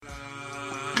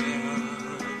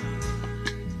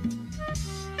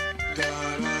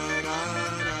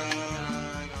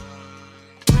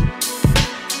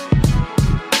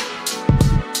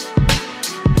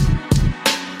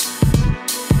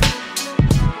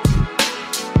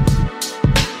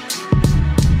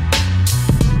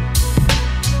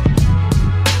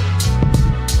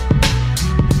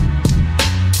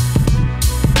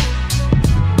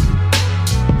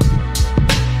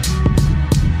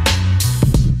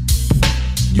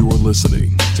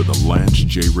listening to the Lance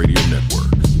J Radio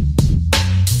Network.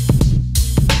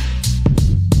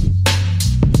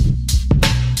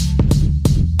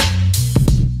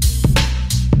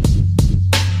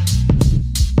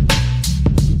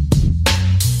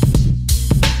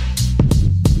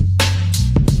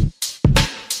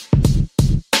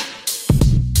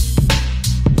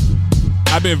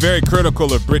 I've been very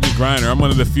critical of Brittney Griner. I'm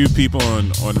one of the few people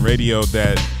on radio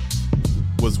that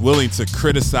was willing to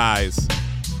criticize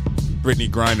Brittney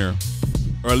Griner,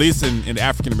 or at least in the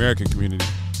African-American community.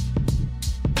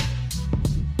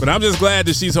 But I'm just glad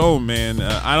that she's home, man.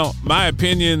 My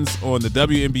opinions on the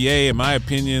WNBA and my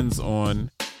opinions on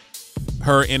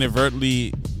her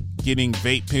inadvertently getting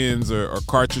vape pens or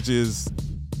cartridges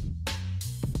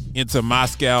into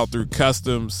Moscow through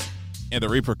customs and the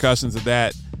repercussions of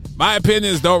that, my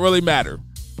opinions don't really matter.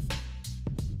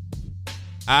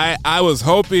 I was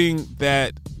hoping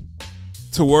that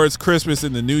towards Christmas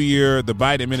and the New Year, the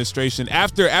Biden administration,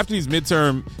 after these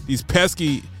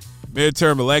pesky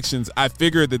midterm elections, I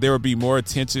figured that there would be more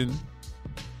attention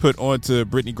put onto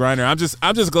Brittney Griner.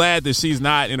 I'm just glad that she's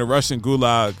not in a Russian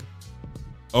gulag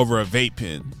over a vape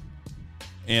pen.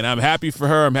 And I'm happy for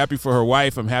her. I'm happy for her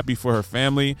wife. I'm happy for her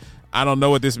family. I don't know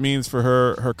what this means for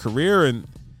her career, and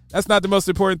that's not the most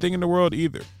important thing in the world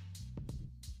either.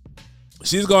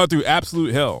 She's gone through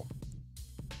absolute hell.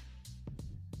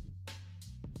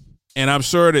 And I'm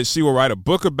sure that she will write a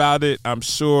book about it. I'm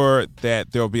sure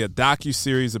that there'll be a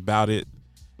docuseries about it.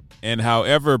 And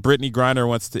however Brittney Griner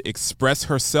wants to express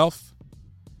herself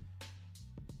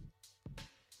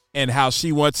and how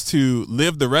she wants to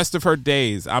live the rest of her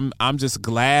days, I'm just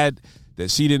glad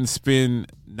that she didn't spend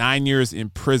 9 years in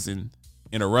prison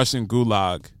in a Russian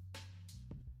gulag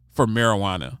for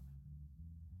marijuana.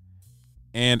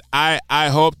 And I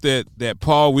hope that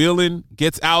Paul Whelan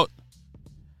gets out.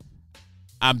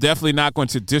 I'm definitely not going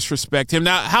to disrespect him.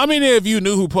 Now, how many of you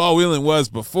knew who Paul Whelan was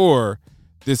before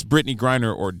this Brittney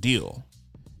Griner ordeal?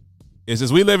 It's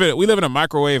just we live in a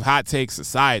microwave hot take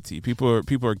society. People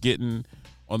are getting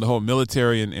on the whole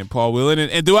military and Paul Whelan.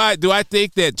 And do I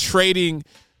think that trading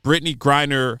Brittney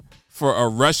Griner for a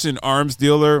Russian arms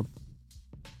dealer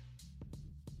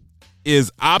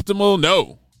is optimal?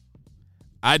 No,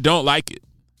 I don't like it.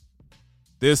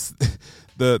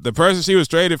 The person she was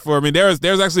traded for. I mean,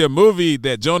 there's actually a movie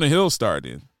that Jonah Hill starred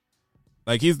in.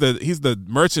 Like he's the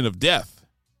merchant of death,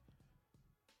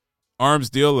 arms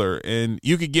dealer, and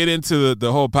you could get into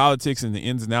the whole politics and the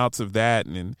ins and outs of that.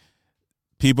 And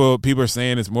people are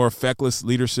saying it's more feckless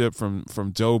leadership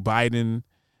from Joe Biden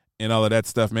and all of that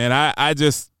stuff. Man, I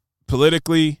just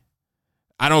politically,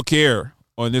 I don't care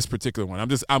on this particular one.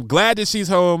 I'm glad that she's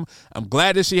home. I'm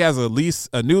glad that she has a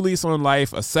new lease on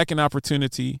life, a second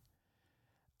opportunity.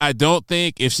 I don't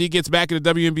think if she gets back in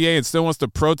the WNBA and still wants to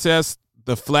protest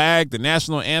the flag, the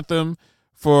national anthem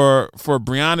for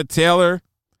Breonna Taylor,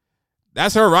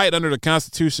 that's her right under the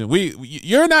Constitution.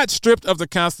 You're not stripped of the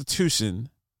Constitution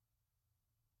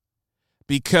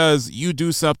because you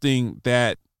do something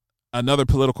that another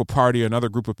political party or another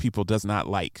group of people does not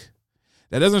like.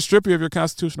 That doesn't strip you of your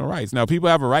constitutional rights. Now, people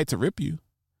have a right to rip you.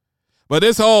 But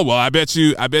this whole, well, I bet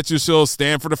you she'll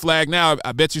stand for the flag now.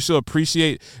 I bet you she'll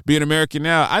appreciate being American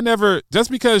now. Just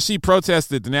because she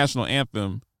protested the national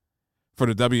anthem for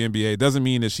the WNBA doesn't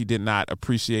mean that she did not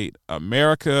appreciate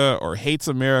America or hates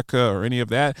America or any of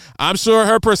that. I'm sure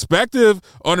her perspective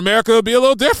on America will be a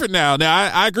little different now. Now,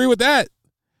 I agree with that.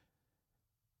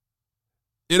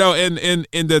 You know, in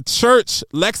the church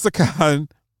lexicon,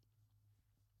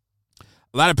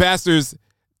 a lot of pastors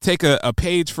take a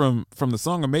page from the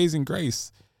song Amazing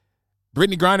Grace.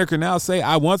 Brittney Griner can now say,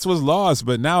 I once was lost,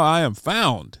 but now I am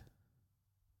found.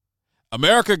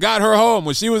 America got her home.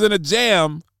 When she was in a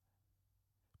jam,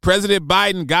 President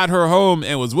Biden got her home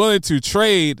and was willing to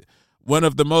trade one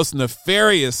of the most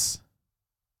nefarious,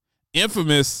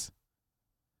 infamous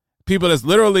people that's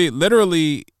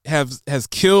literally has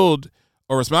killed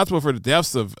or responsible for the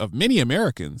deaths of many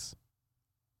Americans.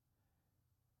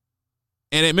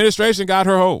 And administration got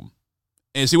her home.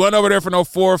 And she went over there for no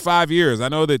 4 or 5 years. I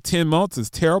know that 10 months is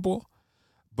terrible,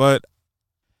 but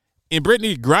in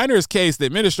Brittney Griner's case, the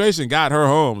administration got her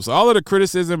home. So all of the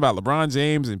criticism about LeBron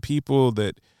James and people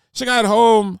that she got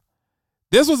home,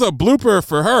 this was a blooper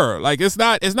for her. Like it's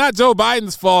not Joe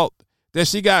Biden's fault that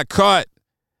she got caught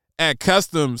at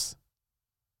customs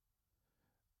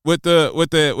with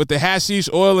the hashish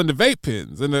oil and the vape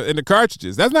pens and the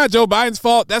cartridges. That's not Joe Biden's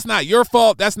fault. That's not your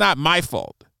fault. That's not my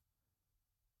fault.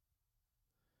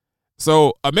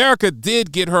 So America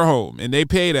did get her home, and they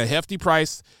paid a hefty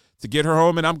price to get her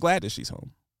home, and I'm glad that she's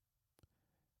home.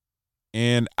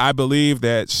 And I believe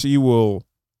that she will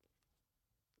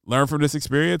learn from this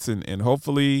experience and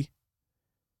hopefully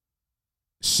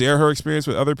share her experience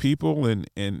with other people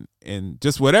and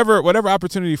just whatever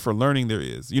opportunity for learning there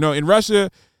is. In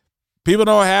Russia, people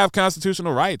don't have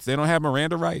constitutional rights. They don't have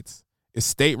Miranda rights. It's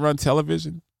state-run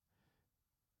television.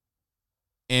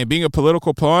 And being a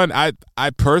political pawn, I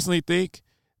personally think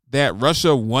that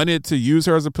Russia wanted to use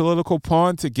her as a political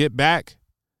pawn to get back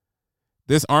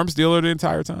this arms dealer the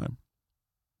entire time.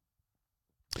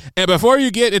 And before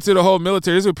you get into the whole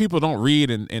military, this is what people don't read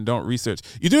and don't research.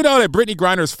 You do know that Brittany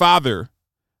Griner's father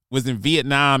was in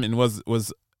Vietnam and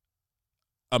was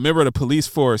a member of the police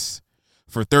force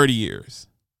for 30 years.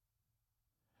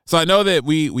 So I know that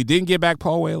we didn't get back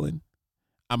Paul Whelan.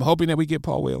 I'm hoping that we get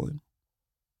Paul Whelan.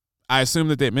 I assume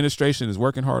that the administration is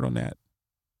working hard on that.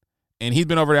 And he's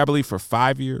been over there, I believe, for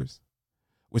 5 years,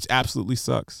 which absolutely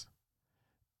sucks.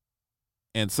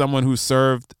 And someone who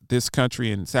served this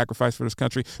country and sacrificed for this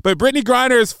country. But Brittany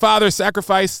Griner's father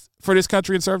sacrificed for this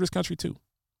country and served this country too.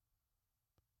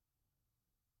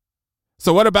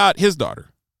 So what about his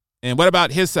daughter? And what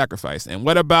about his sacrifice? And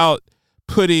what about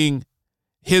putting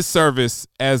his service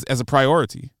as a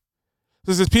priority?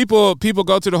 Because as people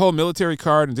go to the whole military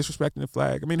card and disrespecting the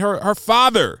flag. I mean, her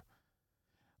father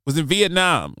was in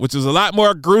Vietnam, which was a lot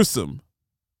more gruesome.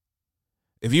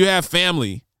 If you have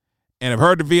family and have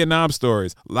heard the Vietnam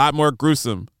stories, a lot more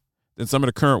gruesome than some of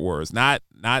the current wars. Not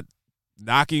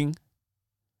knocking,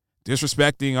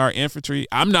 disrespecting our infantry.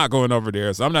 I'm not going over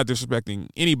there, so I'm not disrespecting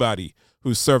anybody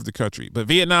who served the country. But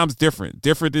Vietnam's different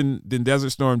than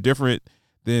Desert Storm, different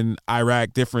than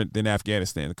Iraq, different than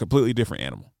Afghanistan, a completely different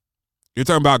animal. You're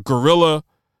talking about guerrilla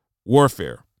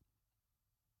warfare.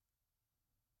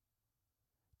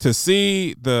 To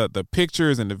see the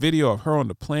pictures and the video of her on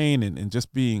the plane and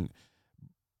just being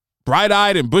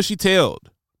bright-eyed and bushy-tailed.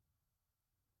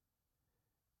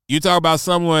 You talk about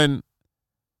someone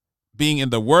being in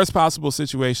the worst possible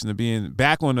situation of being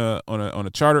back on a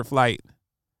chartered flight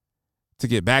to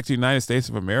get back to the United States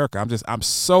of America. I'm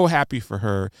so happy for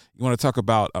her. You want to talk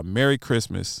about a Merry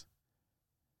Christmas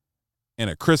and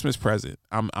a Christmas present.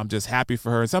 I'm just happy for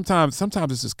her. And sometimes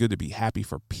it's just good to be happy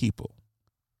for people.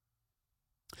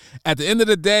 At the end of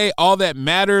the day, all that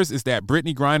matters is that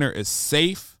Brittany Griner is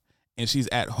safe and she's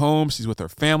at home. She's with her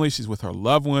family. She's with her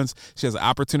loved ones. She has an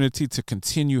opportunity to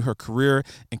continue her career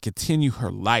and continue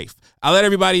her life. I let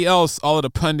everybody else, all of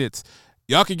the pundits,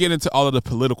 y'all can get into all of the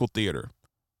political theater.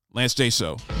 Lance J.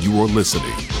 Show. You are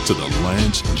listening to the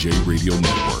Lance J. Radio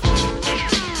Network.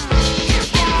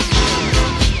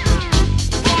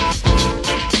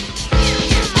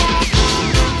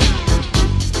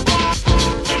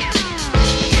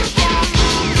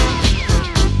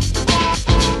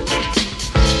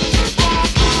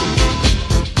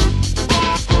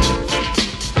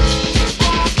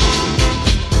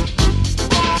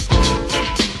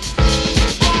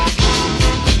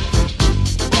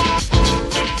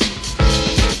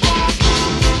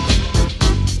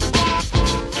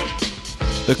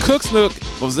 The Cook's Nook,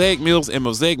 Mosaic Meals, and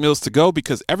Mosaic Meals to Go,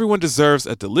 because everyone deserves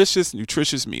a delicious,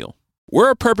 nutritious meal. We're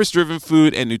a purpose-driven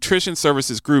food and nutrition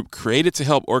services group created to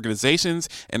help organizations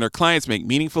and their clients make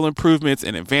meaningful improvements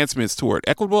and advancements toward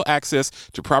equitable access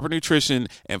to proper nutrition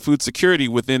and food security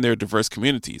within their diverse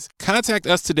communities. Contact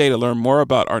us today to learn more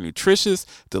about our nutritious,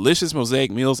 delicious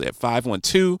Mosaic Meals at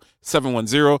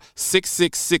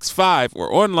 512-710-6665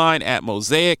 or online at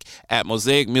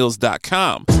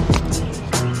mosaic@mosaicmeals.com.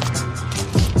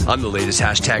 I'm the latest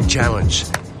hashtag challenge,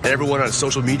 and everyone on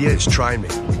social media is trying me.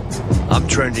 I'm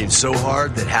trending so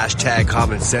hard that hashtag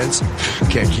common sense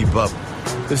can't keep up.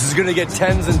 This is going to get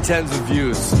tens and tens of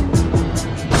views.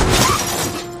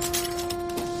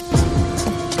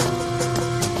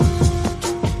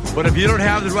 But if you don't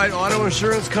have the right auto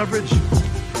insurance coverage,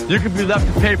 you could be left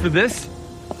to pay for this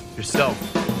yourself.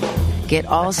 Get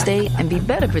Allstate and be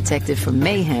better protected from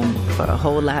mayhem for a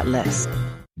whole lot less.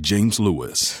 James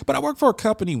Lewis. But I worked for a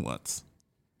company once,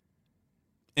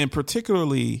 and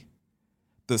particularly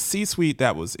the C-suite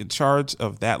that was in charge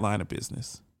of that line of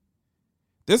business.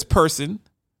 This person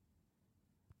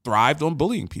thrived on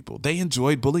bullying people. They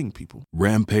enjoyed bullying people.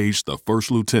 Rampage, the first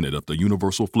lieutenant of the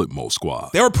Universal Flipmo Squad.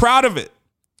 They were proud of it.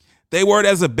 They wore it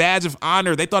as a badge of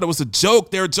honor. They thought it was a joke.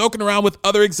 They were joking around with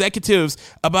other executives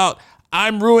about,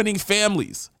 I'm ruining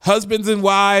families. Husbands and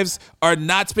wives are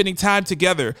not spending time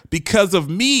together because of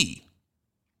me.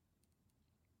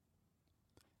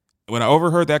 When I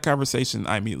overheard that conversation,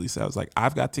 I immediately said, I was like,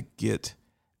 I've got to get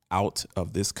out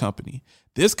of this company.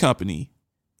 This company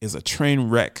is a train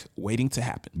wreck waiting to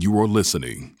happen. You are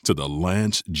listening to the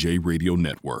Lance J Radio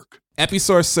Network.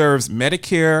 Episource serves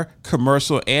Medicare,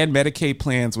 commercial, and Medicaid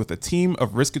plans with a team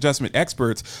of risk adjustment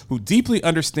experts who deeply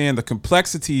understand the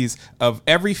complexities of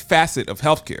every facet of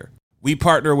healthcare. We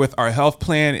partner with our health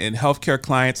plan and healthcare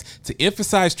clients to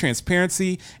emphasize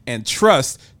transparency and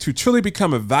trust to truly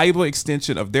become a valuable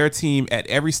extension of their team at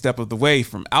every step of the way,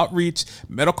 from outreach,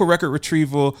 medical record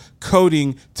retrieval,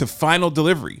 coding, to final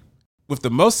delivery. With the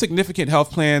most significant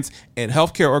health plans and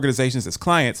healthcare organizations as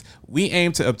clients, we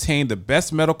aim to obtain the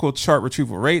best medical chart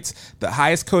retrieval rates, the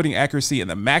highest coding accuracy, and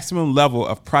the maximum level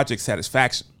of project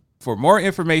satisfaction. For more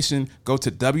information, go to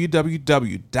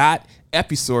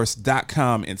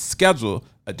www.episource.com and schedule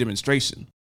a demonstration.